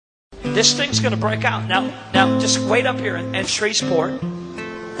This thing's going to break out. Now, just wait up here in Shreveport.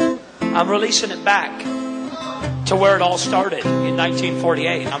 I'm releasing it back to where it all started in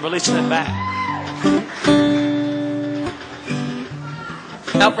 1948. I'm releasing it back.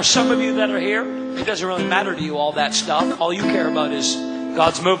 Now, for some of you that are here, it doesn't really matter to you, all that stuff. All you care about is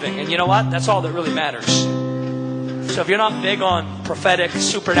God's moving. And you know what? That's all that really matters. So if you're not big on prophetic,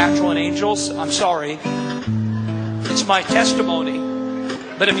 supernatural, and angels, I'm sorry. It's my testimony.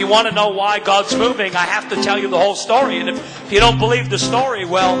 But if you want to know why God's moving, I have to tell you the whole story. And if you don't believe the story,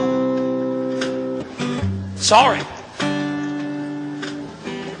 well, sorry.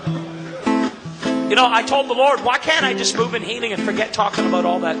 You know, I told the Lord, why can't I just move in healing and forget talking about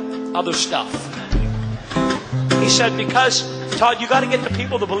all that other stuff? He said, because, Todd, you got to get the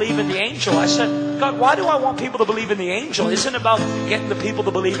people to believe in the angel. I said, God, why do I want people to believe in the angel? Isn't it about getting the people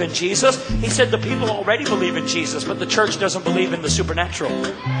to believe in Jesus? He said, the people already believe in Jesus, but the church doesn't believe in the supernatural.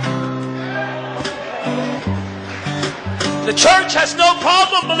 The church has no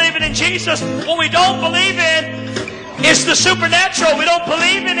problem believing in Jesus. What we don't believe in is the supernatural. We don't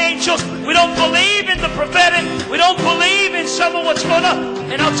believe in angels. We don't believe in the prophetic. We don't believe in some of what's going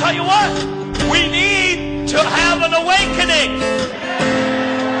on. And I'll tell you what, we need to have an awakening.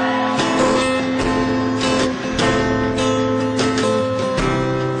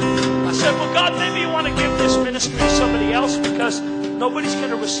 I said, well, God, maybe you want to give this ministry to somebody else because nobody's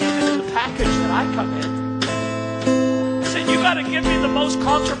going to receive it in the package that I come in. I said, you got to give me the most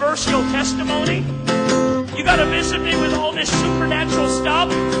controversial testimony. You got to visit me with all this supernatural stuff.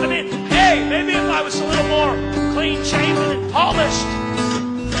 I mean, hey, maybe if I was a little more clean-shaven and polished,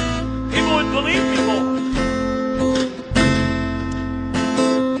 people would believe me more.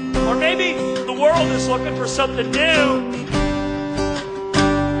 Or maybe the world is looking for something new.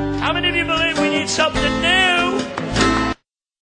 How many of you believe we need something new?